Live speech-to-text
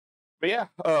But yeah,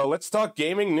 let's talk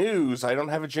gaming news. I don't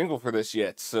have a jingle for this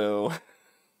yet, so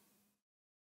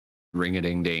Ring a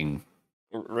ding ding.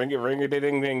 ring a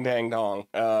ding ding dang dong.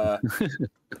 I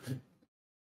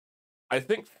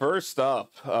think first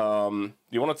up,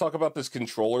 you want to talk about this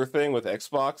controller thing with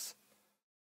Xbox?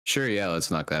 Sure, yeah,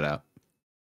 let's knock that out.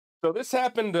 So this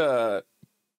happened around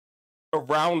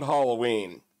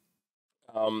Halloween.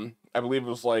 I believe it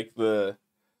was like the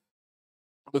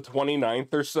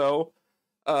 29th or so.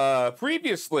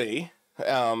 Previously,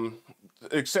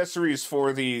 accessories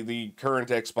for the current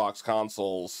Xbox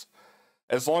consoles,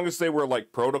 as long as they were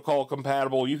like protocol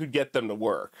compatible, you could get them to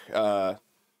work.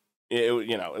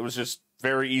 It was just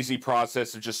very easy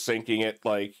process of just syncing it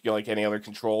like any other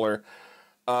controller.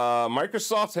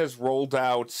 Microsoft has rolled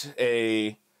out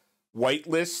a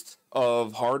whitelist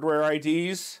of hardware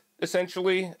IDs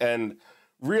essentially, and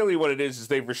really what it is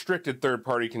they've restricted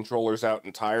third-party controllers out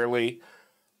entirely.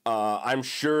 I'm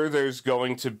sure there's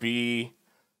going to be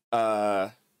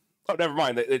oh, never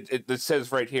mind. It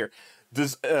says right here.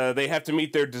 They have to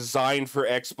meet their design for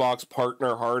Xbox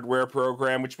partner hardware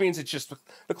program, which means it's just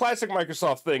the classic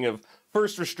Microsoft thing of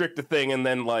first restrict the thing and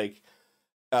then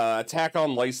tack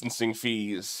on licensing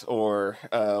fees or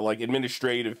like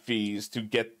administrative fees to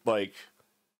get like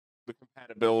the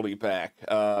compatibility back.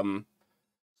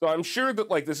 So I'm sure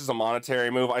that like this is a monetary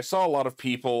move. I saw a lot of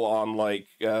people on like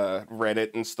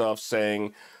Reddit and stuff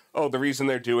saying, "Oh, the reason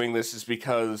they're doing this is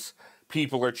because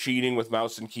people are cheating with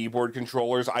mouse and keyboard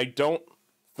controllers." I don't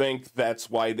think that's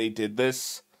why they did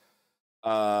this.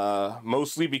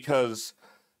 Mostly because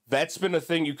that's been a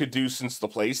thing you could do since the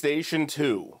PlayStation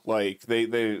 2. Like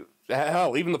they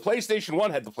hell, even the PlayStation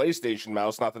 1 had the PlayStation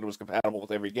mouse, not that it was compatible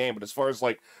with every game, but as far as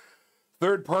like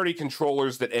third-party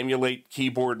controllers that emulate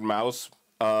keyboard and mouse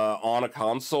on a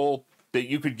console, that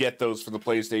you could get those for the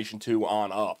PlayStation 2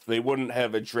 on up. They wouldn't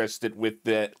have addressed it with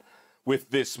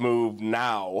this move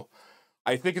now.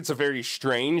 I think it's a very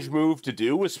strange move to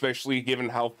do, especially given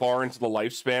how far into the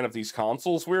lifespan of these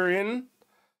consoles we're in.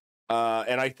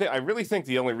 And I really think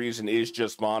the only reason is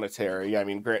just monetary. I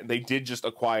mean, they did just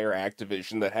acquire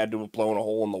Activision that had to have blown a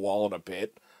hole in the wallet a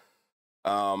bit.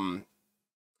 And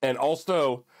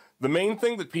also, the main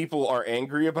thing that people are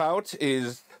angry about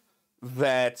is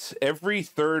that every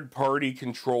third-party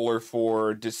controller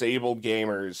for disabled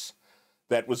gamers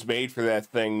that was made for that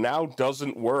thing now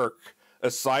doesn't work,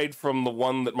 aside from the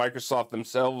one that Microsoft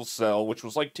themselves sell, which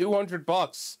was like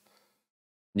 $200.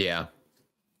 Yeah.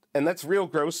 And that's real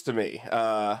gross to me.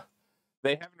 They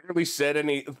haven't really said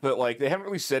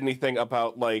anything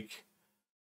about like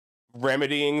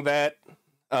remedying that,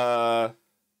 other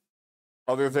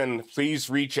than please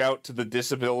reach out to the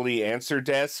disability answer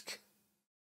desk.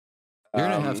 You're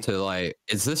gonna have to like.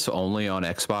 Is this only on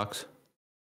Xbox?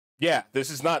 Yeah, this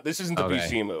isn't the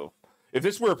PC move. If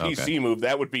this were a PC move,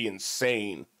 that would be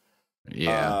insane.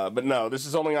 Yeah. But no, this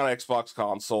is only on Xbox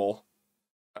console.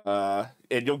 And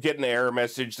you'll get an error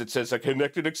message that says a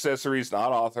connected accessory is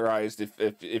not authorized.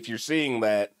 If you're seeing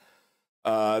that,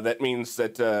 that means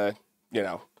that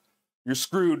you're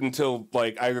screwed until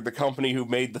like either the company who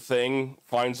made the thing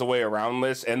finds a way around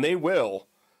this, and they will.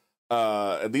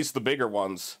 At least the bigger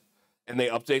ones. And they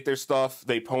update their stuff,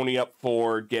 they pony up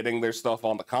for getting their stuff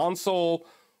on the console,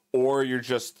 or you're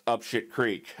just up shit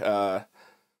creek.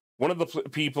 One of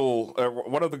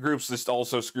the groups this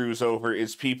also screws over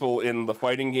is people in the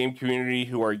fighting game community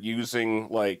who are using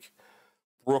like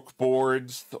Brook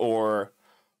boards or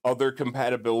other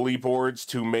compatibility boards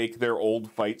to make their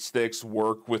old fight sticks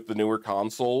work with the newer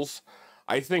consoles.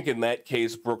 I think in that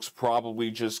case, Brook's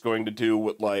probably just going to do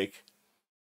what like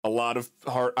a lot of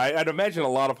I'd imagine a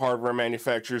lot of hardware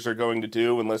manufacturers are going to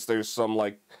do, unless there's some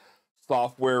like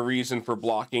software reason for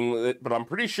blocking it, but I'm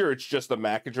pretty sure it's just a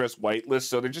MAC address whitelist,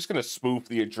 so they're just going to spoof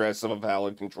the address of a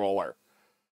valid controller.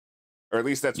 Or at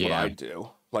least that's what I'd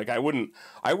do. Like I wouldn't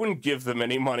give them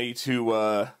any money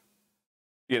to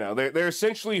they're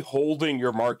essentially holding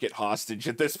your market hostage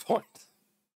at this point.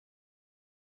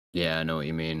 Yeah, I know what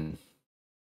you mean.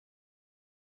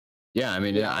 Yeah, I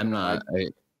mean,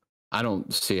 I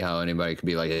don't see how anybody could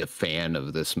be like a fan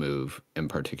of this move in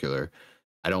particular.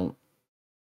 I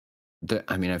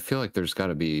feel like there's got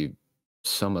to be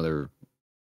some other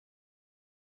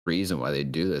reason why they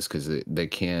do this, because they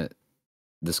can't.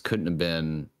 This couldn't have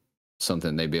been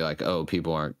something they'd be like, oh,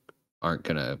 people aren't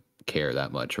gonna care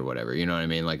that much or whatever. You know what I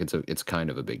mean? Like it's kind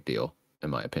of a big deal in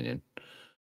my opinion.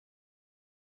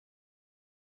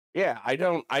 Yeah, I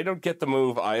don't get the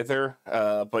move either.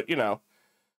 But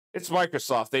it's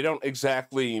Microsoft. They don't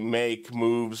exactly make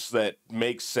moves that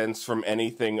make sense from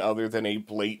anything other than a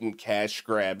blatant cash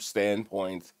grab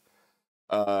standpoint.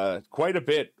 Quite a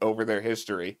bit over their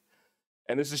history.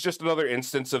 And this is just another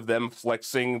instance of them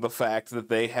flexing the fact that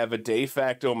they have a de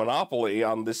facto monopoly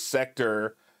on this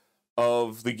sector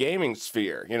of the gaming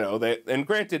sphere. You know, and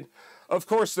granted, of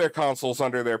course, their consoles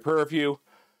under their purview.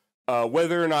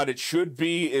 Whether or not it should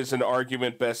be is an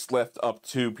argument best left up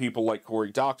to people like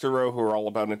Cory Doctorow, who are all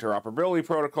about interoperability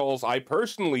protocols. I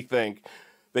personally think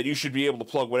that you should be able to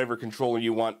plug whatever controller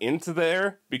you want into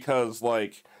there, because,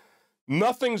 like,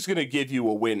 nothing's going to give you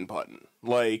a win button.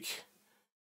 Like,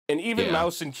 and even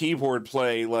mouse and keyboard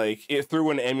play, like, if through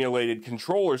an emulated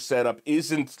controller setup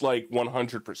isn't, like,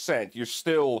 100%. You're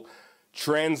still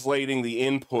translating the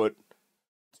input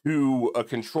to a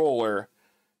controller,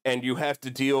 and you have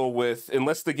to deal with,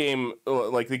 unless the game,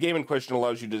 like, the game in question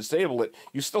allows you to disable it,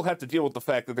 you still have to deal with the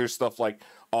fact that there's stuff like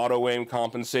auto-aim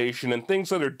compensation and things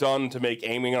that are done to make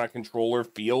aiming on a controller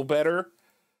feel better,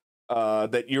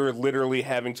 that you're literally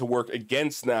having to work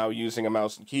against now using a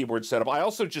mouse and keyboard setup. I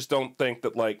also just don't think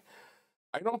that, like,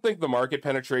 I don't think the market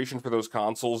penetration for those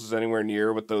consoles is anywhere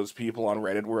near what those people on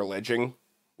Reddit were alleging.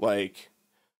 Like,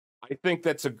 I think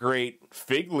that's a great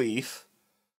fig leaf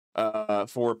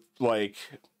for, like,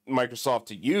 Microsoft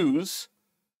to use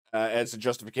as a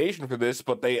justification for this,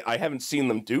 but I haven't seen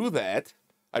them do that.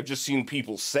 I've just seen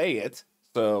people say it,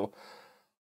 so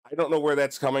I don't know where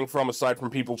that's coming from, aside from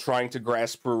people trying to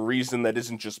grasp for a reason that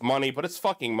isn't just money, but it's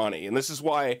fucking money. And this is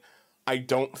why I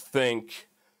don't think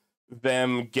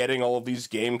them getting all of these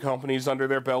game companies under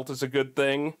their belt is a good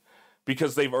thing,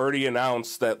 because they've already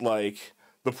announced that, like,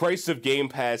 the price of Game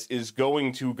Pass is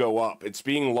going to go up. It's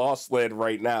being loss-led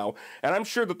right now, and I'm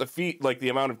sure that the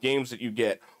amount of games that you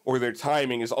get or their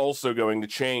timing is also going to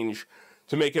change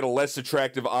to make it a less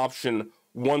attractive option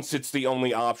once it's the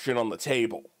only option on the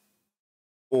table,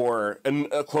 or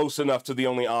close enough to the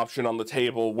only option on the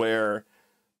table where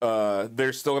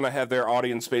they're still going to have their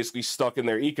audience basically stuck in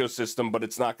their ecosystem, but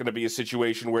it's not going to be a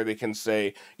situation where they can,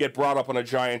 say, get brought up on a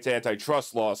giant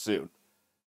antitrust lawsuit.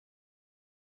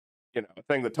 You know, a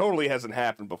thing that totally hasn't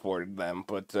happened before to them.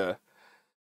 But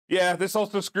yeah, this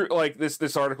also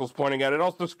this article's pointing out, it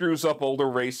also screws up older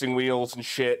racing wheels and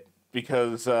shit,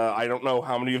 because I don't know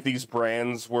how many of these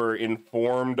brands were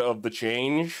informed of the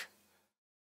change.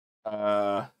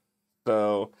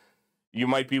 So you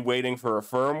might be waiting for a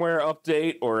firmware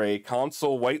update or a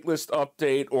console whitelist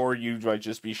update, or you might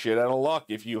just be shit out of luck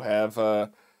if you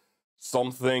have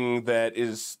something that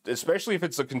is, especially if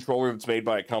it's a controller that's made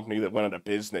by a company that went out of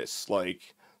business.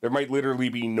 Like, there might literally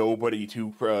be nobody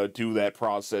to do that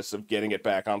process of getting it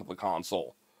back onto the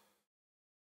console.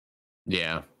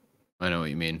 Yeah, I know what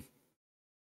you mean.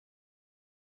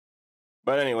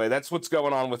 But anyway, that's what's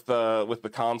going on with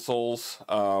the consoles,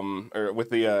 or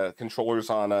with the controllers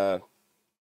on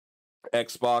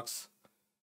Xbox.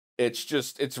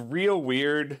 It's real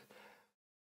weird.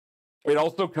 It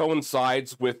also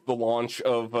coincides with the launch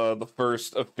of the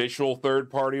first official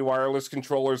third-party wireless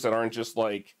controllers that aren't just,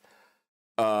 like,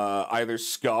 either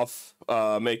scuff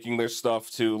making their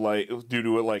stuff to, like, due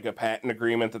to like a patent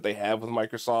agreement that they have with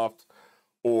Microsoft,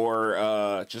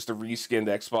 or just a reskinned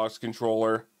Xbox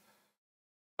controller.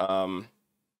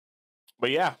 But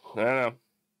yeah, I don't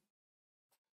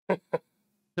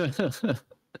know.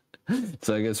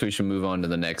 So I guess we should move on to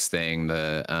the next thing.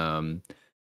 The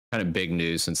kind of big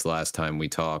news since the last time we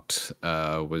talked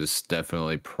was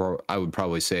definitely I would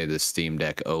probably say the Steam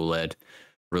Deck OLED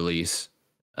release.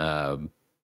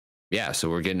 Yeah, so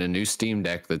we're getting a new Steam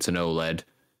Deck that's an OLED.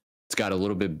 It's got a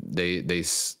little bit, they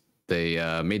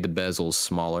made the bezels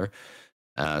smaller,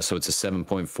 so it's a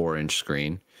 7.4-inch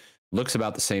screen. Looks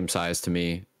about the same size to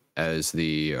me as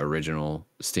the original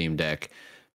Steam Deck.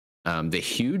 The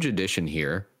huge addition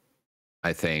here,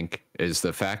 I think, is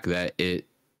the fact that it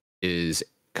is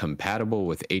compatible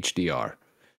with HDR.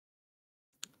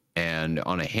 And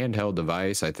on a handheld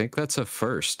device, I think that's a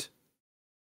first.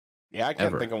 Yeah, I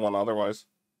can't think of one otherwise.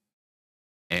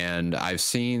 And I've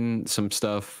seen some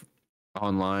stuff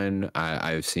online.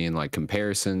 I've seen, like,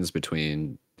 comparisons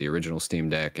between the original Steam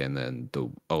Deck and then the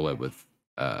OLED with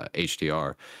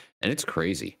HDR. And it's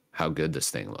crazy how good this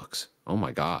thing looks. Oh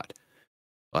my God.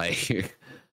 Like,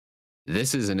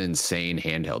 this is an insane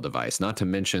handheld device. Not to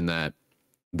mention that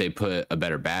they put a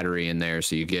better battery in there.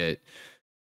 So you get,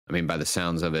 I mean, by the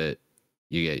sounds of it,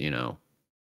 you get, you know,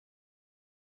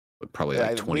 probably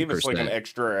like 20%. I believe it's like an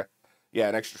extra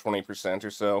 20%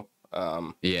 or so.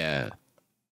 Yeah.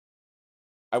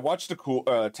 I watched a cool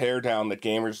teardown that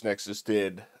Gamers Nexus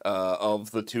did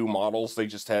of the two models. They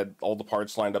just had all the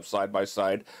parts lined up side by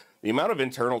side. The amount of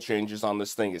internal changes on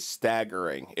this thing is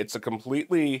staggering. It's a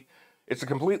completely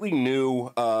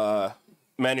new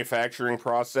manufacturing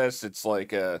process. It's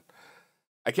like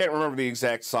I can't remember the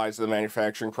exact size of the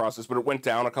manufacturing process, but it went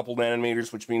down a couple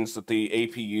nanometers, which means that the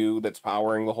APU that's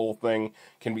powering the whole thing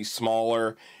can be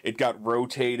smaller. It got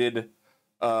rotated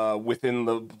within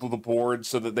the board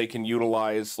so that they can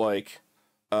utilize like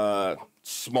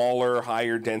smaller,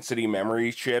 higher density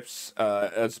memory chips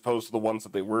as opposed to the ones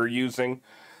that they were using.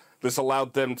 This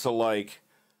allowed them to like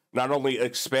not only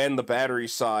expand the battery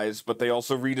size, but they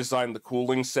also redesigned the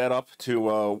cooling setup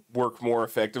to work more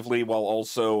effectively while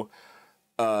also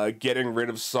getting rid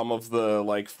of some of the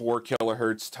like 4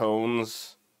 kilohertz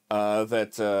tones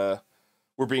that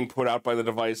were being put out by the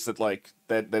device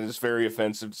that is very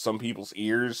offensive to some people's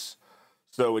ears.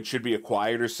 So it should be a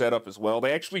quieter setup as well.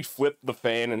 They actually flipped the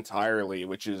fan entirely,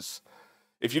 which is,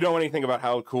 if you know anything about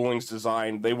how cooling's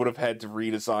designed, they would have had to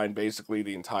redesign basically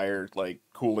the entire like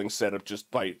cooling setup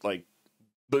just based on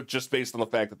the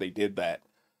fact that they did that.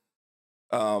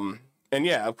 And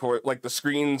yeah, of course, like the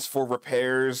screens for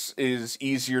repairs is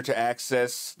easier to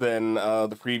access than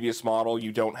the previous model.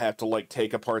 You don't have to like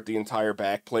take apart the entire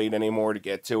backplate anymore to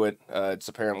get to it. It's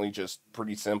apparently just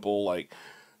pretty simple. Like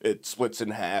it splits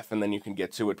in half, and then you can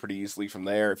get to it pretty easily from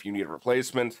there if you need a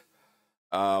replacement.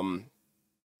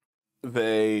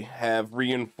 They have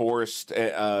reinforced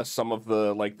some of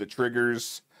the like the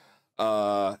triggers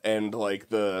and like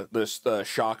the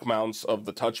shock mounts of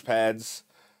the touchpads,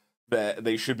 that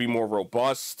they should be more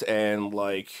robust and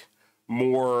like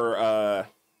more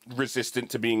resistant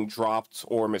to being dropped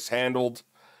or mishandled.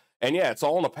 And yeah, it's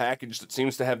all in a package that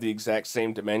seems to have the exact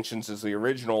same dimensions as the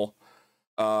original.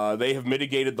 They have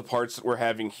mitigated the parts that were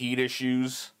having heat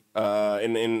issues,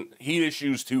 and heat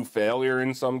issues to failure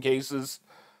in some cases.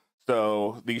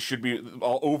 So these should be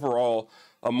overall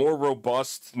a more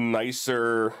robust,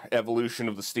 nicer evolution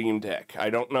of the Steam Deck. I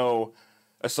don't know,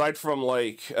 aside from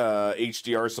like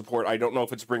HDR support, I don't know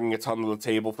if it's bringing a ton to the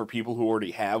table for people who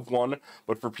already have one,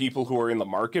 but for people who are in the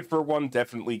market for one,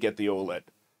 definitely get the OLED.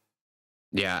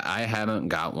 Yeah, I haven't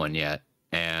got one yet,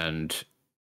 and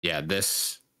yeah,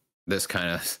 this kind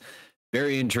of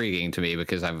very intriguing to me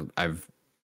because I've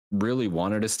really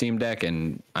wanted a Steam Deck,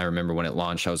 and I remember when it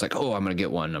launched, I was like, oh, I'm gonna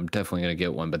get one. I'm definitely gonna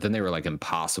get one. But then they were like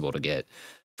impossible to get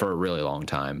for a really long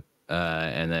time.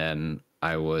 And then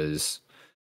I was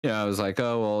like,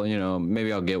 oh well,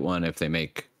 maybe I'll get one if they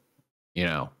make,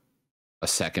 a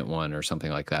second one or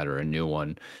something like that, or a new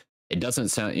one. It doesn't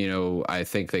sound, I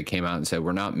think they came out and said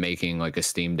we're not making like a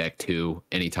Steam Deck 2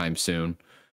 anytime soon.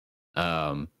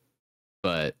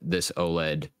 But this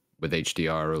OLED with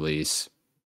HDR release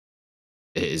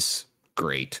is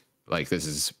great. Like this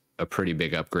is a pretty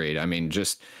big upgrade. I mean,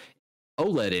 just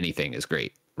OLED anything is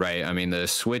great, right? I mean, the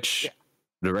Switch,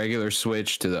 the regular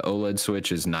Switch to the OLED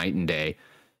Switch is night and day,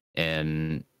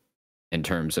 and in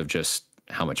terms of just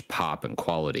how much pop and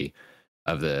quality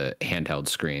of the handheld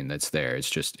screen that's there, it's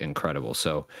just incredible.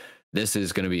 So this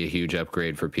is going to be a huge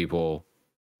upgrade for people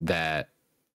that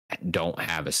don't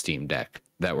have a Steam Deck,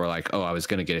 that were like, oh, I was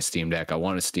going to get a Steam Deck, I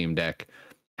want a Steam Deck,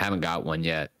 haven't got one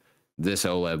yet. This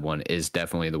OLED one is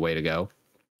definitely the way to go.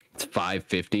 It's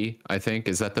 $550, I think.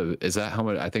 Is that how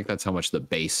much? I think that's how much the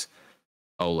base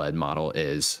OLED model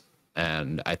is.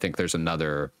 And I think there's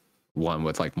another one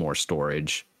with like more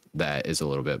storage that is a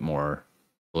little bit more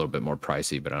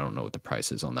pricey, but I don't know what the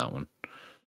price is on that one.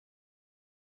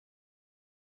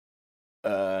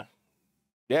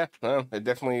 Yeah, no, it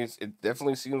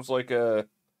definitely seems like a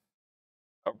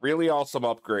really awesome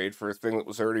upgrade for a thing that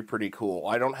was already pretty cool.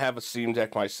 I don't have a Steam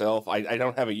Deck myself. I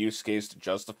don't have a use case to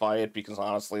justify it because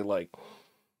honestly, like,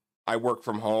 I work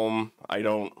from home. I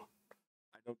don't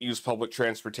use public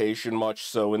transportation much,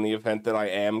 so in the event that I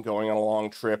am going on a long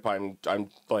trip, I'm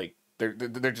like, there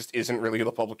just isn't really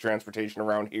the public transportation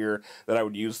around here that I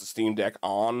would use the Steam Deck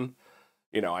on.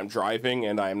 I'm driving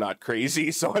and I'm not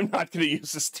crazy, so I'm not going to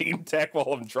use the Steam Deck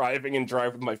while I'm driving and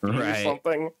drive with my feet or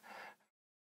something.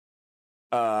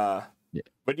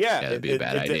 But yeah, that'd be a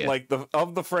bad idea. Like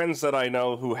of the friends that I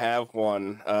know who have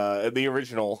one, the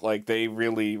original, like they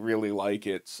really, really like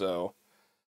it. So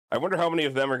I wonder how many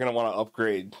of them are going to want to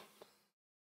upgrade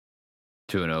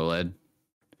to an OLED.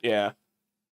 Yeah.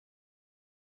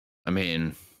 I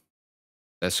mean,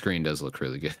 that screen does look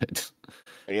really good.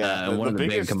 Yeah, one of the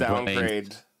biggest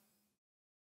downgrade.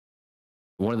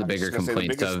 One of the bigger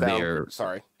complaints of their...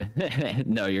 Sorry.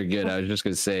 No, you're good. I was just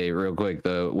going to say real quick,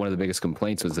 one of the biggest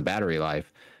complaints was the battery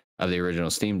life of the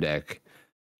original Steam Deck.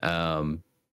 So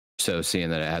seeing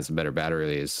that it has a better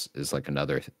battery is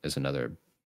another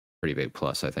pretty big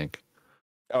plus, I think.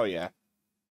 Oh yeah.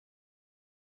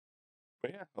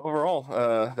 But yeah,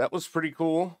 overall, that was pretty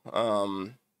cool.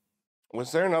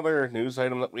 Was there another news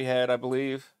item that we had, I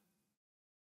believe?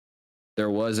 There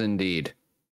was indeed.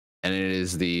 and it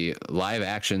is the live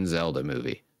action Zelda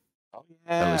movie Oh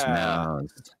that was yeah.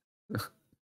 announced.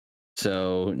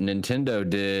 So Nintendo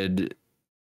did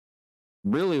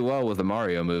really well with the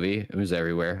Mario movie. It was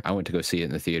everywhere. I went to go see it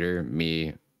in the theater.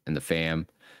 Me and the fam,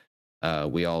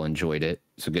 we all enjoyed it.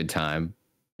 It's a good time.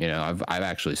 You know, I've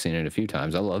actually seen it a few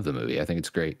times. I love the movie. I think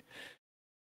it's great.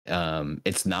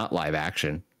 It's not live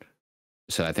action,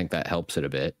 so I think that helps it a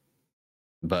bit.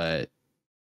 But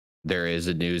there is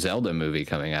a new Zelda movie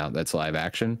coming out that's live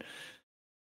action,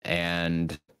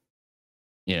 and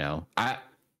you know,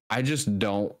 I just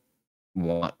don't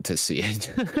want to see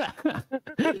it.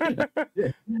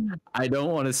 I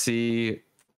don't want to see.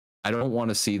 I don't want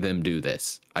to see them do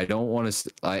this. I don't want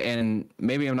to, and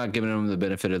maybe I'm not giving them the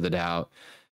benefit of the doubt.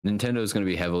 Nintendo is going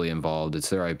to be heavily involved. It's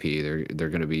their IP. They're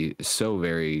going to be so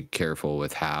very careful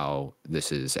with how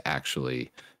this is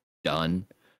actually done,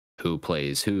 who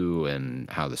plays who, and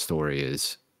how the story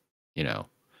is, you know,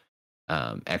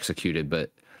 executed. But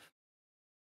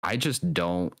I just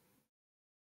don't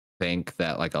think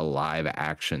that like a live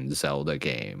action Zelda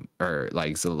game or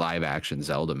like the live action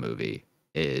Zelda movie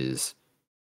is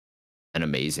an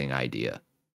amazing idea,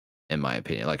 in my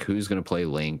opinion. Like, who's going to play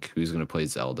Link? Who's going to play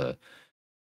Zelda?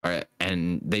 All right,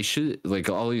 and they should, like,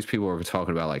 all these people are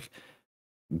talking about like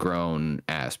grown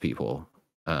ass people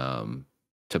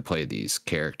to play these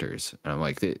characters, and I'm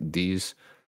like, these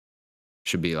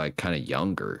should be like kind of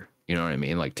younger, you know what I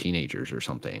mean, like teenagers or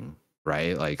something,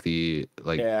 right? Like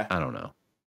Yeah. I don't know.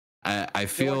 I feel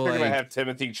feel like they're like gonna have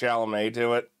Timothy Chalamet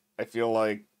do it. I feel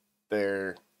like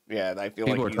they're I feel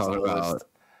people like are he's talking the list. about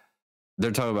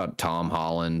they're talking about Tom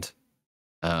Holland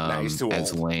He's too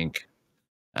as old. Link.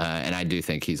 And I do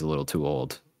think he's a little too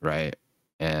old, right?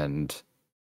 And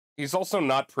He's also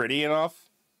not pretty enough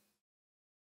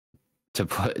to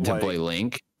play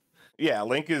Link. Yeah,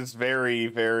 Link is very,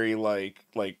 very like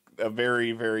a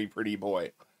very, very pretty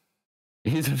boy.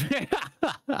 He's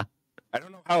I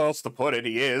don't know how else to put it.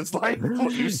 He is like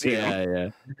you see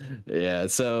him. Yeah.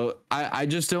 So I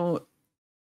just don't,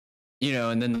 you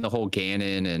know. And then the whole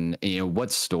Ganon, and you know, what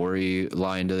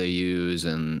storyline do they use?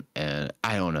 And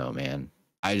I don't know, man.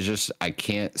 I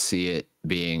can't see it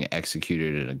being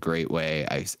executed in a great way.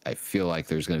 I feel like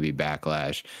there's going to be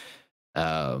backlash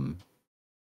on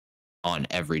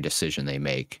every decision they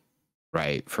make,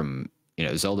 right? From, you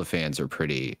know, Zelda fans are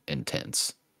pretty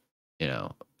intense, you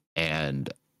know,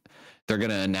 and they're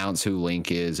going to announce who Link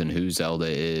is and who Zelda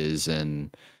is.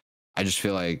 And I just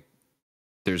feel like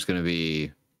there's going to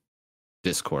be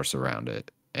discourse around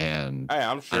it. And Hey,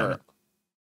 I'm sure.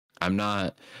 I'm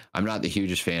not the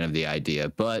hugest fan of the idea,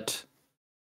 but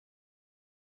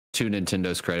to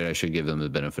Nintendo's credit, I should give them the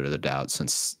benefit of the doubt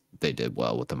since they did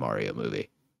well with the Mario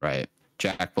movie, right?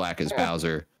 Jack Black as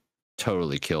Bowser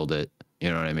totally killed it.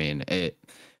 You know what I mean?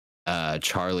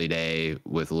 Charlie Day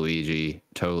with Luigi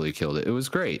totally killed it. It was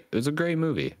great. It was a great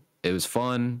movie. It was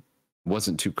fun.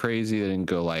 Wasn't too crazy. They didn't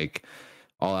go like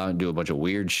all out and do a bunch of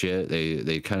weird shit.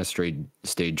 They kind of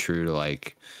stayed true to,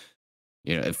 like,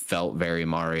 you know, it felt very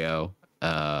Mario.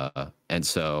 And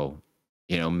so,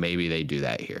 you know, maybe they do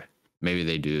that here. Maybe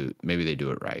they do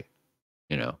it right,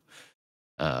 you know.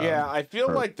 Yeah, I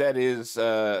feel like that is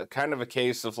kind of a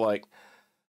case of like,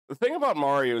 the thing about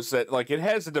Mario is that like it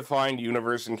has a defined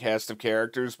universe and cast of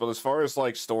characters, but as far as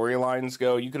like storylines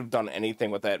go, you could have done anything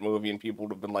with that movie and people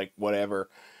would have been like, whatever.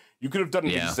 You could have done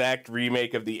an exact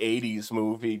remake of the 80s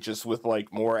movie just with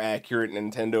like more accurate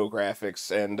Nintendo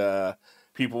graphics, and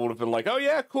people would have been like, oh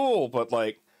yeah, cool, but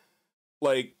like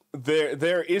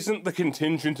there isn't the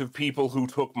contingent of people who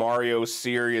took Mario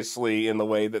seriously in the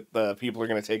way that the people are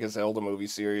going to take a Zelda movie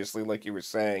seriously, like you were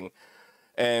saying.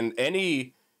 And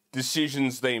any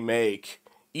decisions they make,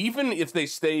 even if they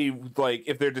stay, like,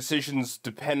 if their decisions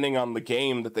depending on the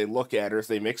game that they look at, or if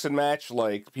they mix and match,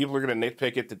 like, people are going to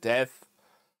nitpick it to death.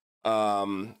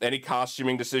 Any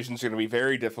costuming decisions are going to be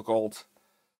very difficult.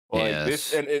 Like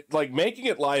this, and it, like, making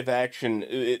it live action,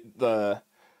 the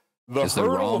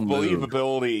hurdle of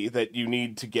believability that you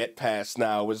need to get past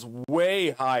now is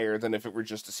way higher than if it were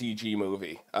just a CG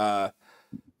movie. And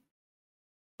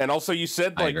also, you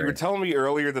said, like, you were telling me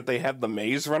earlier that they had the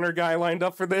Maze Runner guy lined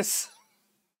up for this.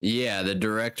 Yeah, the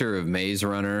director of Maze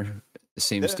Runner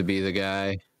seems to be the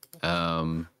guy.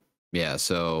 Yeah,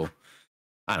 so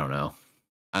I don't know.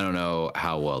 I don't know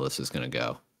how well this is going to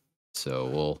go.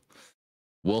 So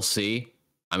we'll see.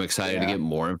 I'm excited to get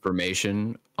more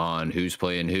information on who's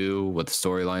playing who, what the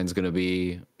storyline's going to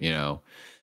be, you know,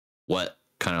 what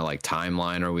kind of like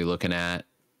timeline are we looking at?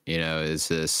 You know, is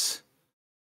this,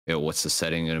 you know, what's the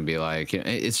setting going to be like?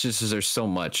 It's just, there's so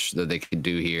much that they could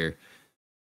do here.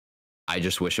 I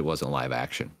just wish it wasn't live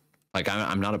action. Like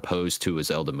I'm not opposed to a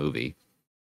Zelda movie.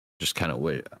 Just kind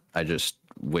of I just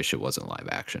wish it wasn't live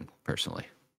action, personally.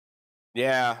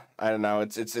 Yeah, I don't know.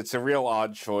 It's a real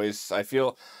odd choice. I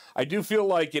do feel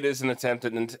like it is an attempt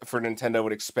for Nintendo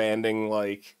at expanding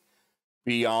like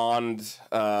beyond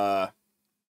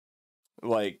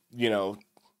like, you know,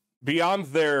 beyond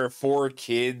their for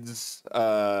kids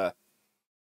like,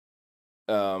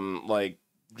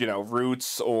 you know,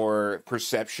 roots or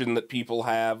perception that people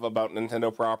have about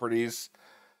Nintendo properties.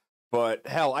 But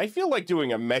hell, I feel like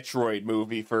doing a Metroid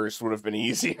movie first would have been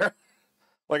easier.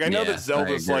 Like, I know that Yeah, I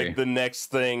Zelda's like agree. the next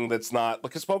thing that's not,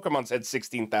 because Pokemon's had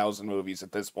 16,000 movies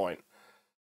at this point.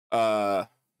 So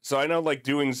I know like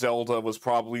doing Zelda was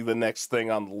probably the next thing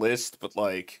on the list, but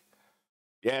like,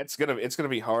 yeah, it's gonna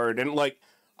be hard. And like,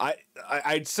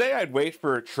 I'd say I'd wait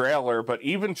for a trailer, but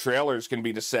even trailers can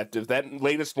be deceptive. That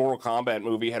latest Mortal Kombat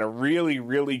movie had a really,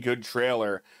 really good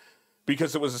trailer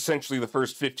because it was essentially the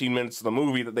first 15 minutes of the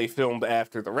movie that they filmed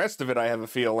after the rest of it, I have a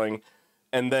feeling.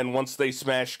 And then once they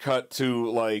smash cut to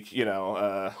like, you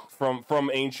know,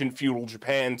 from ancient feudal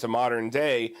Japan to modern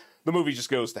day, the movie just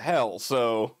goes to hell.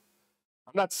 So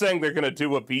I'm not saying they're gonna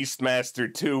do a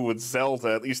Beastmaster 2 with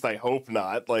Zelda, at least I hope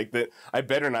not. Like that I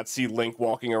better not see Link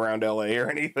walking around LA or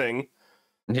anything.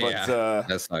 But Yeah,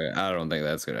 that's not. I don't think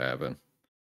that's gonna happen.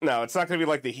 no, it's not gonna be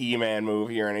like the He-Man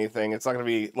movie or anything. It's not gonna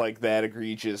be like that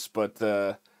egregious, but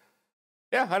yeah,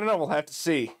 I don't know, we'll have to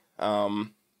see.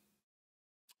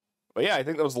 But yeah, I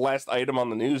think that was the last item on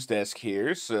the news desk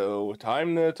here, so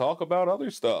time to talk about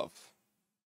other stuff.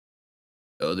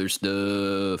 Other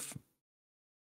stuff.